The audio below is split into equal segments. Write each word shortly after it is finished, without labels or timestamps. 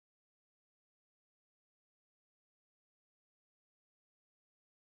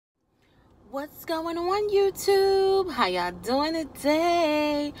What's going on, YouTube? How y'all doing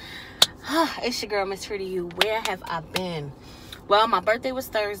today? It's your girl, Miss Pretty You. Where have I been? Well, my birthday was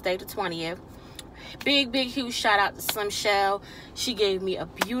Thursday, the 20th. Big, huge shout out to Slim Shell. She gave me a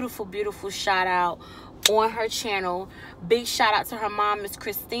beautiful, beautiful shout out on her channel. Big shout out to her mom, Miss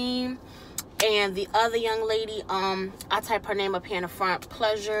Christine. And the other young lady, I'll type her name up here in the front.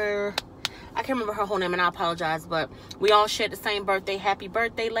 Pleasure. I can't remember her whole name, and I apologize, but we all shared the same birthday. Happy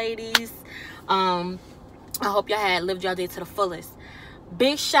birthday, ladies. I hope y'all had lived y'all day to the fullest.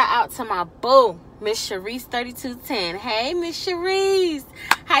 Big shout out to my boo, Miss Sharice 3210. Hey, Miss Sharice.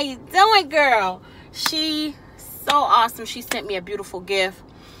 How you doing, girl? She so awesome. She sent me a beautiful gift.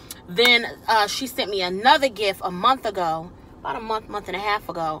 Then she sent me another gift a month ago. About a month and a half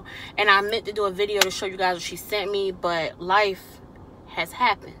ago. And I meant to do a video to show you guys what she sent me, but life has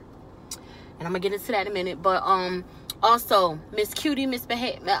happened. And I'm gonna get into that in a minute. But also Miss Cutie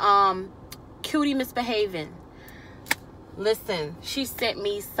Misbehaving. Listen, she sent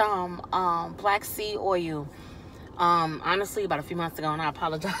me some black seed oil. Honestly, about a few months ago, and I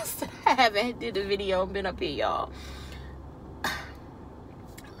apologize. I haven't did the video and been up here, y'all.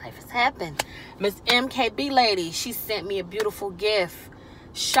 Life has happened. Miss MKB lady, she sent me a beautiful gift.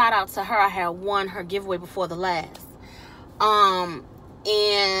 Shout out to her. I had won her giveaway before the last. And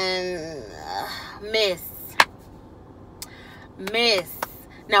Miss.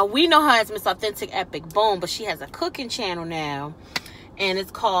 Now, we know her as Miss Authentic Epic Boom, but she has a cooking channel now, and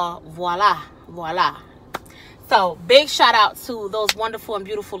it's called Voila. So, big shout out to those wonderful and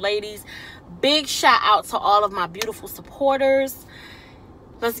beautiful ladies. Big shout out to all of my beautiful supporters.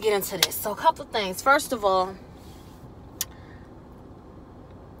 Let's get into this. So, a couple of things. First of all,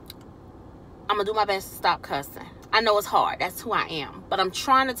 I'm going to do my best to stop cussing. I know it's hard. That's who I am. But I'm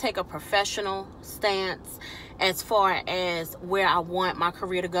trying to take a professional stance as far as where I want my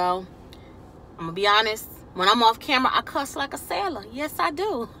career to go. I'm going to be honest. When I'm off camera, I cuss like a sailor. Yes, I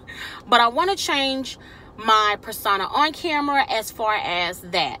do. But I want to change my persona on camera as far as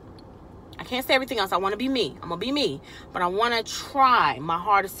that. I can't say everything else. I want to be me. I'm going to be me. But I want to try my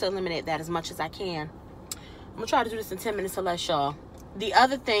hardest to eliminate that as much as I can. I'm going to try to do this in 10 minutes or less, y'all. The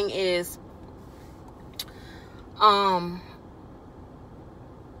other thing is,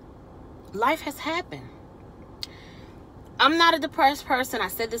 life has happened. I'm not a depressed person. I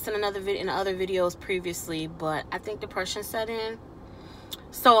said this in other videos previously, but I think depression set in.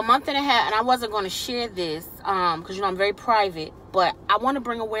 So a month and a half, and I wasn't going to share this because, you know, I'm very private, but I want to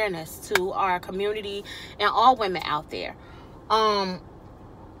bring awareness to our community and all women out there.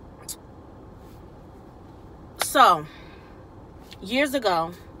 So years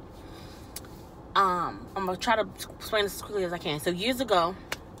ago, I'm going to try to explain this as quickly as I can. So years ago,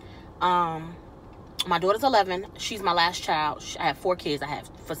 my daughter's 11. She's my last child. I have 4 kids.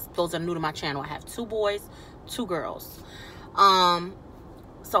 For those that are new to my channel, I have 2 boys, 2 girls.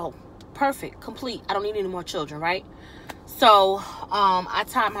 So perfect, complete. I don't need any more children, right? So, I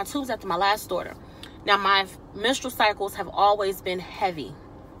tied my tubes after my last daughter. Now, my menstrual cycles have always been heavy.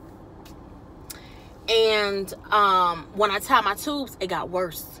 And, when I tied my tubes, it got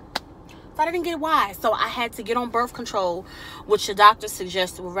worse. So I didn't get why. So I had to get on birth control, which the doctor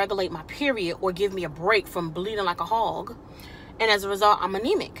suggested will regulate my period or give me a break from bleeding like a hog. And as a result, I'm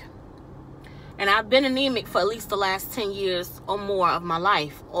anemic. And I've been anemic for at least the last 10 years or more of my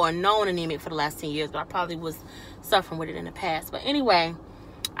life, or known anemic for the last 10 years, but I probably was suffering with it in the past. But anyway,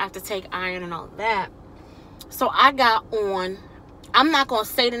 I have to take iron and all that. So I got on, I'm not going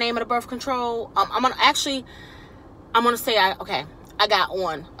to say the name of the birth control. I'm going to say, I got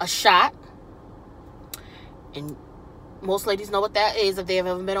on a shot. And most ladies know what that is if they have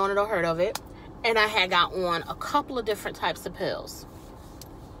ever been on it or heard of it. And I had got on a couple of different types of pills.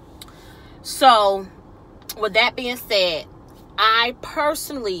 So, with that being said, I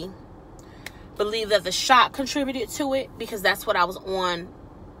personally believe that the shot contributed to it, because that's what I was on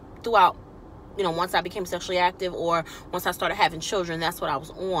throughout, you know, once I became sexually active or once I started having children, that's what I was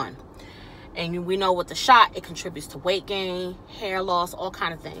on. And we know with the shot, it contributes to weight gain, hair loss, all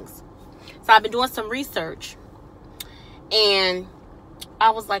kind of things. So I've been doing some research, and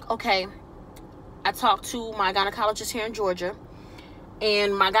I was like, okay, I talked to my gynecologist here in Georgia,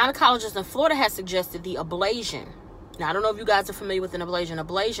 and my gynecologist in Florida has suggested the ablation. Now, I don't know if you guys are familiar with an ablation.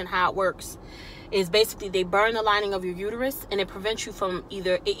 Ablation, how it works is basically they burn the lining of your uterus, and it prevents you from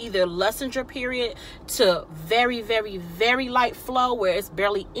either lessens your period to very, very light flow, where it's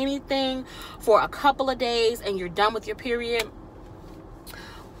barely anything for a couple of days and you're done with your period,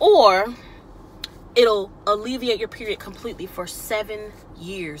 or it'll alleviate your period completely for 7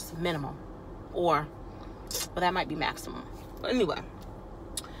 years minimum, or, well, that might be maximum. But anyway,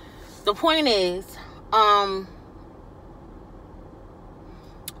 The point is,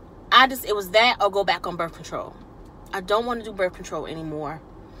 it was that or go back on birth control. I don't want to do birth control anymore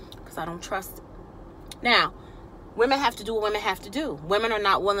because I don't trust it. Now, women have to do what women have to do. Women are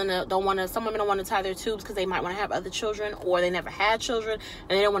not willing to, some women don't want to tie their tubes because they might want to have other children, or they never had children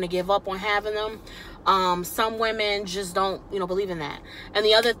and they don't want to give up on having them. Some women just don't, believe in that. And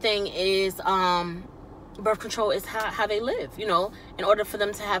the other thing is, birth control is how they live, in order for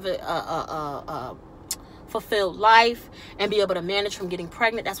them to have a fulfilled life and be able to manage from getting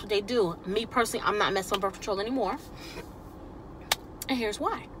pregnant. That's what they do. Me personally, I'm not messing with birth control anymore. And here's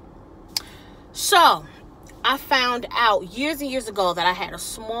why. So, I found out years and years ago that I had a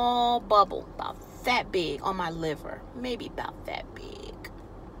small bubble about that big on my liver. Maybe about that big.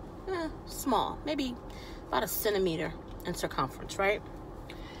 Small. Maybe about a centimeter in circumference, right?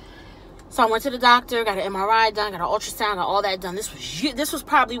 So I went to the doctor, got an MRI done, got an ultrasound, got all that done. This was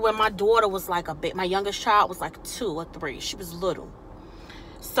probably when my daughter was like my youngest child was like 2 or 3. She was little.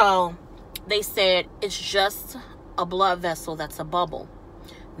 So they said it's just a blood vessel that's a bubble.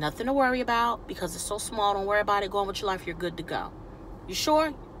 Nothing to worry about because it's so small. Don't worry about it. Go on with your life. You're good to go. You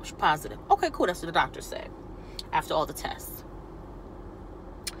sure? You're positive. Okay, cool. That's what the doctor said after all the tests.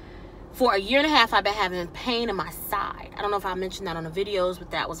 For a year and a half, I've been having pain in my side. I don't know if I mentioned that on the videos,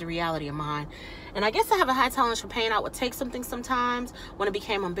 but that was a reality of mine. And I guess I have a high tolerance for pain. I would take something sometimes when it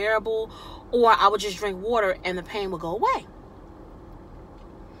became unbearable, or I would just drink water and the pain would go away.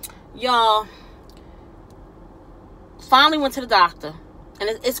 Y'all, finally went to the doctor. And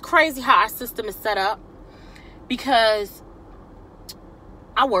it's crazy how our system is set up, because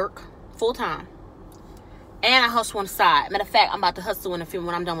I work full time and I hustle on the side. Matter of fact, I'm about to hustle in a few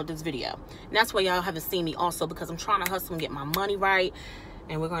when I'm done with this video. And that's why y'all haven't seen me also, because I'm trying to hustle and get my money right.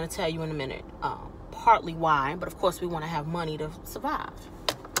 And we're going to tell you in a minute partly why. But of course, we want to have money to survive.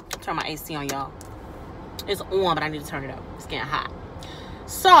 Turn my AC on, y'all. It's on, but I need to turn it up. It's getting hot.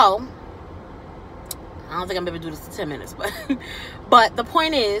 So I don't think I'm able to do this in 10 minutes, but the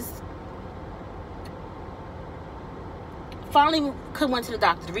point is, finally went to the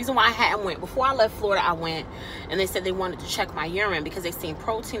doctor. The reason why I hadn't went, before I left Florida, I went, and they said they wanted to check my urine because they seen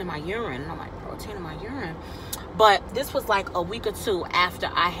protein in my urine. And I'm like, protein in my urine? But this was like a week or two after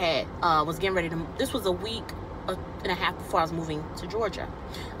I had, was getting ready to, this was a week and a half before I was moving to Georgia.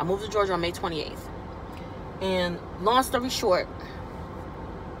 I moved to Georgia on May 28th. And long story short,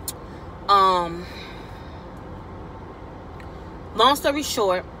 I'm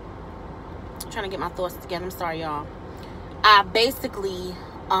trying to get my thoughts together. I'm sorry, y'all. I basically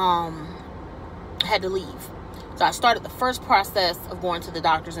had to leave. So I started the first process of going to the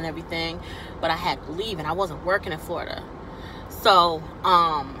doctors and everything, but I had to leave, and I wasn't working in Florida. So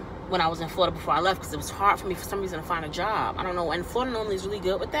when I was in Florida before I left, because it was hard for me for some reason to find a job. I don't know, and Florida normally is really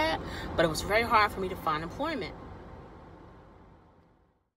good with that, but it was very hard for me to find employment.